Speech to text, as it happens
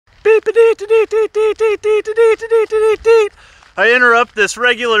I interrupt this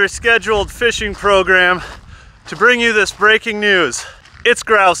regular scheduled fishing program to bring you this breaking news. It's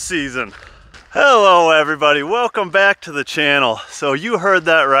grouse season. Hello everybody, welcome back to the channel. So you heard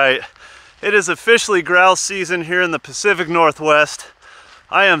that right. It is officially grouse season here in the Pacific Northwest.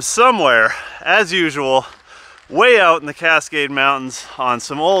 I am somewhere, as usual, way out in the Cascade Mountains on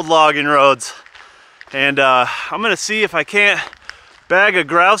some old logging roads. And I'm gonna see if I can't bag a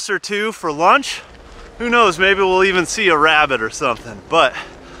grouse or two for lunch. Who knows, maybe we'll even see a rabbit or something. But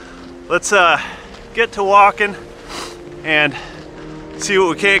let's get to walking and see what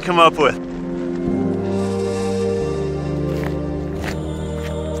we can't come up with.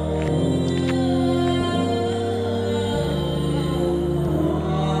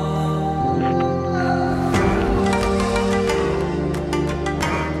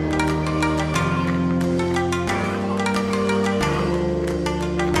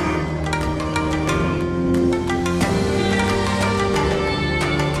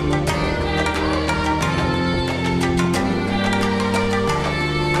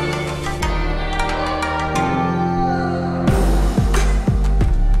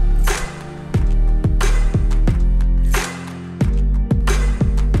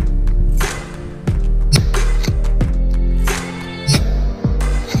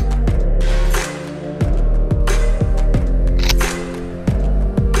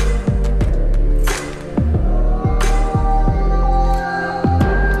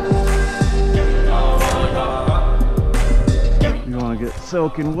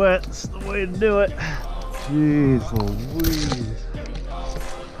 Soaking wet, it's the way to do it. Jeez Louise.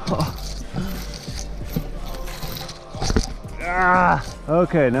 Oh. Ah,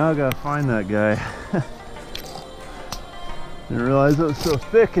 okay, now I gotta find that guy. Didn't realize it was so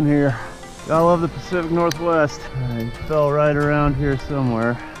thick in here. Gotta love the Pacific Northwest. He fell right around here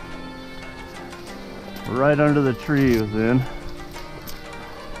somewhere. Right under the tree he was in.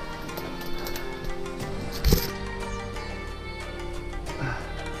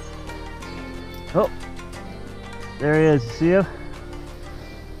 Oh, there he is. You see him?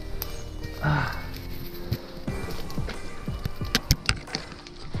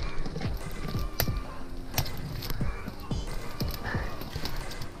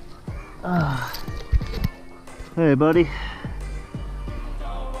 Hey, buddy.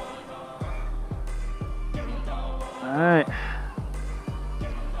 All right,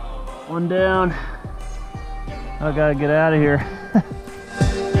 one down. I gotta get out of here.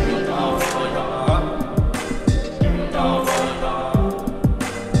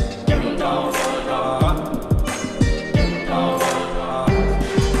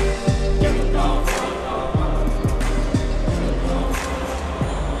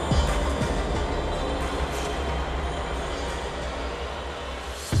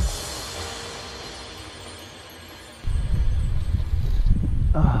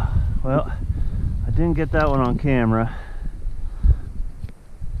 Well, I didn't get that one on camera.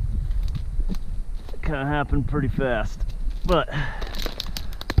 It kind of happened pretty fast, but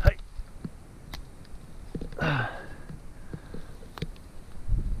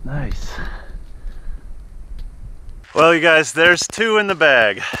nice. Well, you guys, there's two in the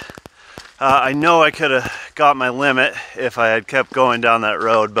bag. I know I could have got my limit if I had kept going down that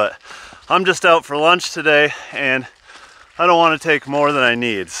road, but I'm just out for lunch today and I don't want to take more than I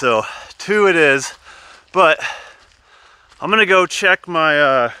need, so two it is. But I'm gonna go check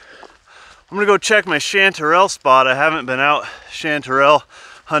my chanterelle spot. I haven't been out chanterelle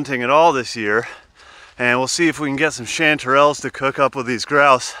hunting at all this year, and we'll see if we can get some chanterelles to cook up with these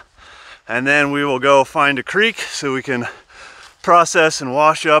grouse. And then we will go find a creek so we can process and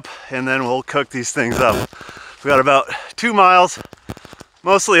wash up, and then we'll cook these things up. We got about 2 miles,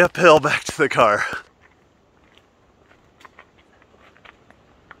 mostly uphill, back to the car.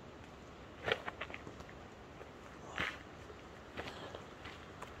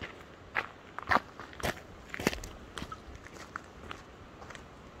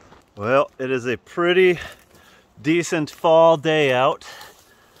 Well, it is a pretty decent fall day out.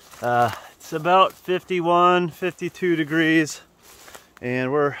 It's about 51, 52 degrees,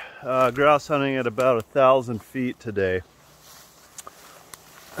 and we're grouse hunting at about 1,000 feet today.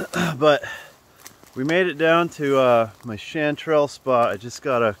 But we made it down to my chanterelle spot. I just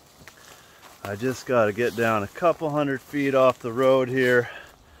gotta get down a couple hundred feet off the road here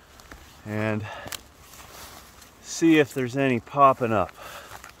and see if there's any popping up.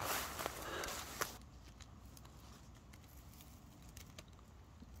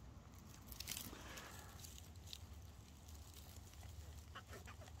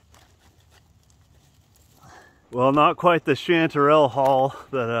 Well, not quite the chanterelle haul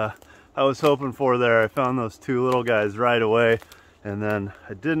that I was hoping for there. I found those two little guys right away, and then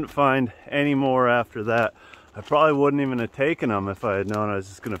I didn't find any more after that. I probably wouldn't even have taken them if I had known I was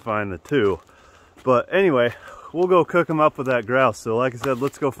just going to find the two. But anyway, we'll go cook them up with that grouse. So like I said,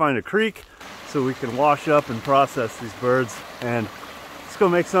 let's go find a creek so we can wash up and process these birds, and let's go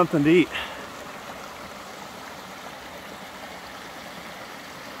make something to eat.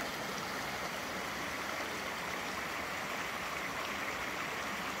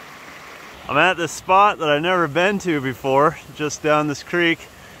 I'm at this spot that I've never been to before, just down this creek,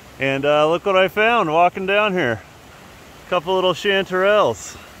 and look what I found walking down here. A couple little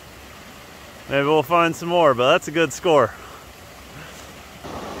chanterelles. Maybe we'll find some more, but that's a good score.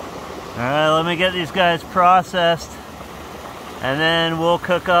 Alright, let me get these guys processed, and then we'll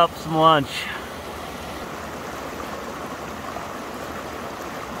cook up some lunch.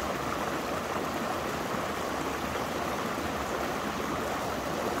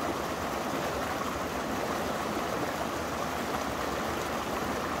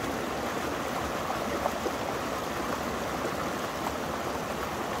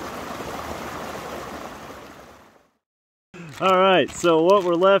 Alright, so what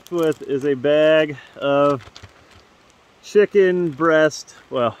we're left with is a bag of chicken breast,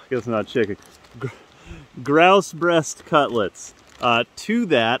 well, I guess not chicken, grouse breast cutlets. To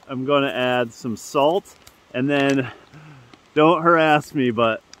that, I'm going to add some salt, and then, don't harass me,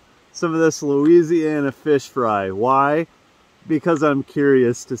 but some of this Louisiana fish fry. Why? Because I'm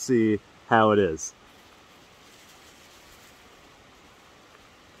curious to see how it is.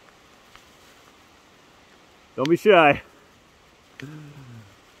 Don't be shy.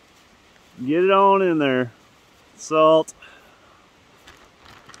 Get it on in there. Salt.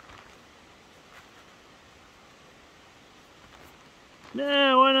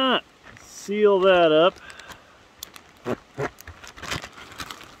 Nah, why not? Seal that up.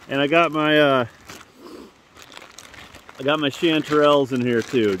 And I got my chanterelles in here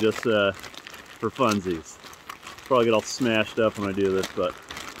too, just for funsies. Probably get all smashed up when I do this, but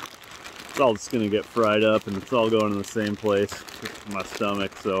it's all just gonna get fried up, and it's all going in the same place, my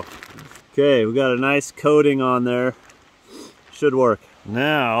stomach. So okay, we got a nice coating on there. Should work.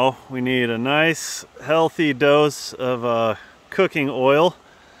 Now we need a nice healthy dose of cooking oil.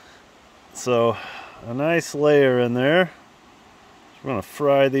 So a nice layer in there. We're gonna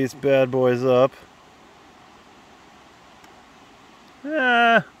fry these bad boys up.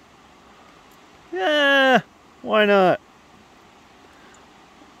 Yeah, why not?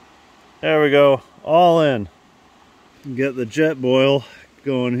 There we go, all in. Get the jet boil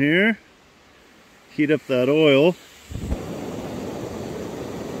going here. Heat up that oil.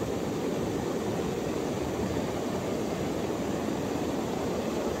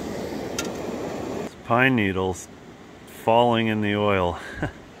 It's pine needles falling in the oil.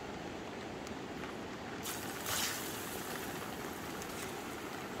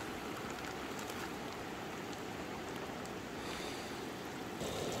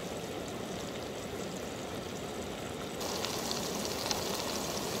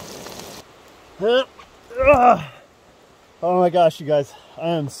 Oh my gosh, you guys, I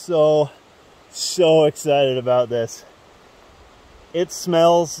am so excited about this. It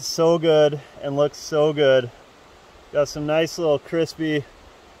smells so good and looks so good. Got some nice little crispy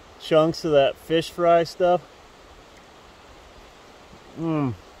chunks of that fish fry stuff.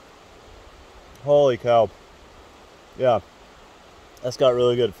 Holy cow. Yeah, that's got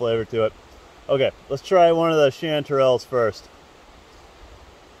really good flavor to it. Okay, let's try one of the chanterelles first.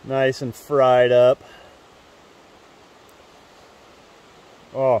 Nice and fried up.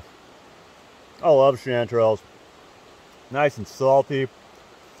 Oh, I love chanterelles. Nice and salty.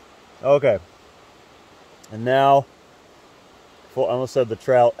 Okay, and now, I almost said the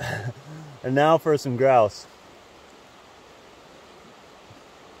trout. And now for some grouse.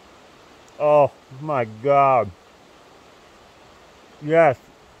 Oh my God. Yes.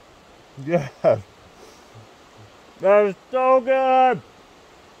 Yes. That is so good.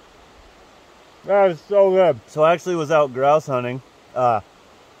 That is so good. So I actually was out grouse hunting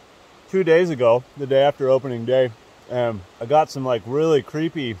 2 days ago, the day after opening day, and I got some like really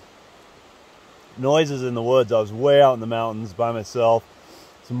creepy noises in the woods. I was way out in the mountains by myself.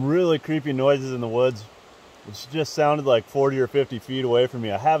 Some really creepy noises in the woods, which just sounded like 40 or 50 feet away from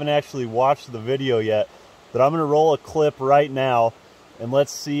me. I haven't actually watched the video yet, but I'm gonna roll a clip right now, and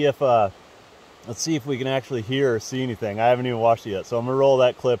let's see if we can actually hear or see anything. I haven't even watched it yet, so I'm gonna roll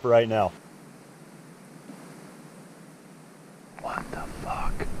that clip right now. What the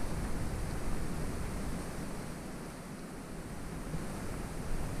fuck?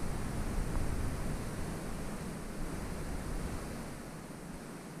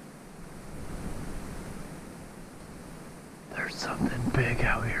 big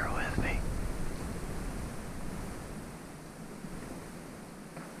out here with me.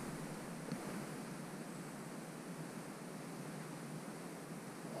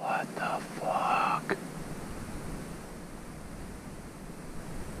 What the fuck?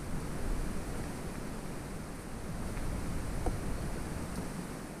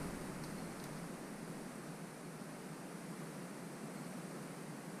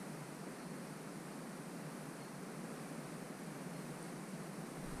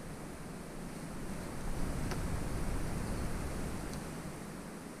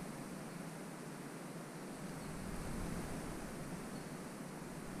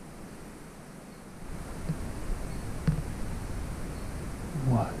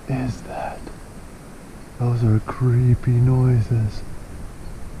 What is that? Those are creepy noises.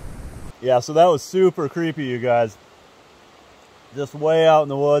 Yeah, so that was super creepy, you guys. Just way out in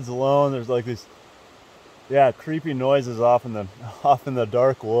the woods alone, there's like these, yeah, creepy noises off in the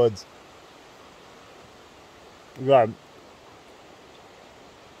dark woods. God,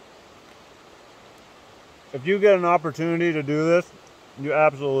 if you get an opportunity to do this, you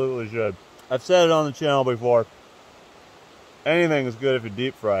absolutely should. I've said it on the channel before. Anything is good if you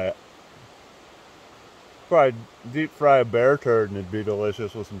deep fry it. Probably deep fry a bear turd and it'd be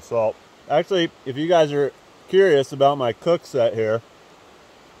delicious with some salt. Actually, if you guys are curious about my cook set here,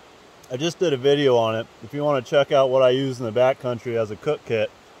 I just did a video on it. If you want to check out what I use in the backcountry as a cook kit,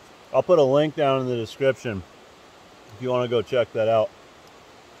 I'll put a link down in the description if you want to go check that out.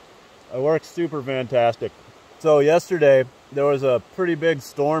 It works super fantastic. So yesterday, there was a pretty big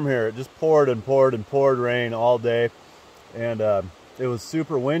storm here. It just poured and poured and poured rain all day. And it was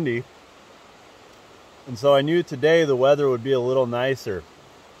super windy. And so I knew today the weather would be a little nicer.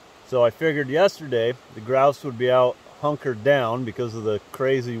 So I figured yesterday the grouse would be out hunkered down because of the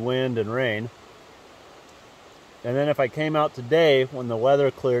crazy wind and rain. And then if I came out today when the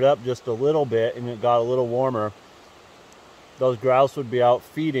weather cleared up just a little bit and it got a little warmer, those grouse would be out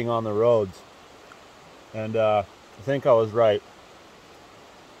feeding on the roads. And I think I was right.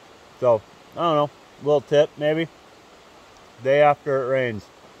 So, I don't know, little tip maybe. Day after it rains.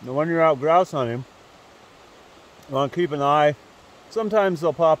 Now when you're out grouse hunting, you want to keep an eye. Sometimes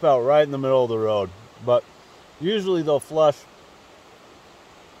they'll pop out right in the middle of the road, but usually they'll flush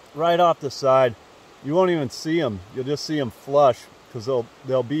right off the side. You won't even see them. You'll just see them flush because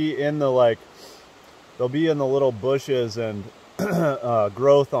they'll be in the little bushes and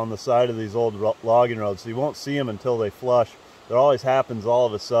growth on the side of these old logging roads. So you won't see them until they flush. That always happens all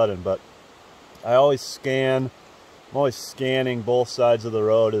of a sudden. But I always scan. I'm always scanning both sides of the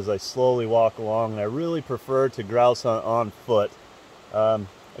road as I slowly walk along, and I really prefer to grouse hunt on foot.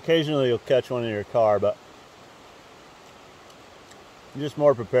 Occasionally you'll catch one in your car, but you're just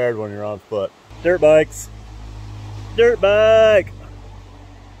more prepared when you're on foot. Dirt bikes. Dirt bike!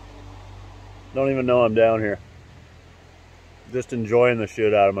 Don't even know I'm down here. Just enjoying the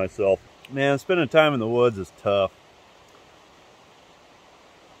shit out of myself. Man, spending time in the woods is tough.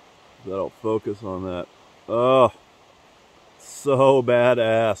 That'll focus on that. Oh. So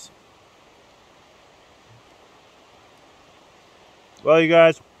badass. Well, you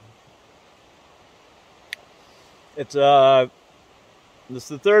guys, it's this is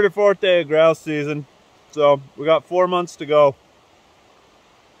the 3rd or 4th day of grouse season, so we got 4 months to go.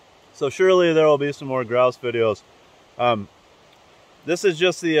 So surely there will be some more grouse videos. This is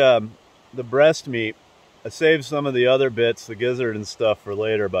just the breast meat. I saved some of the other bits, the gizzard and stuff, for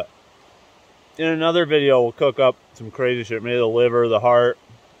later, but in another video, we'll cook up some crazy shit. Maybe the liver, the heart,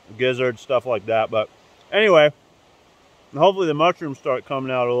 the gizzard, stuff like that. But anyway, hopefully the mushrooms start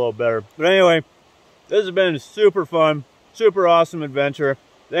coming out a little better. But anyway, this has been super fun, super awesome adventure.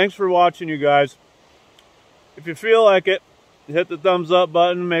 Thanks for watching, you guys. If you feel like it, hit the thumbs up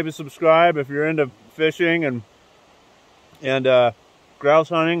button. Maybe subscribe if you're into fishing and grouse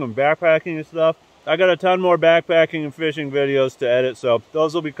hunting and backpacking and stuff. I got a ton more backpacking and fishing videos to edit, so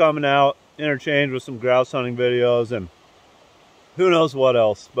those will be coming out, interchanged with some grouse hunting videos and who knows what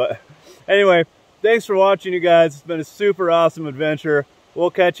else. But anyway, thanks for watching, you guys. It's been a super awesome adventure. We'll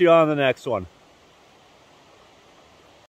catch you on the next one.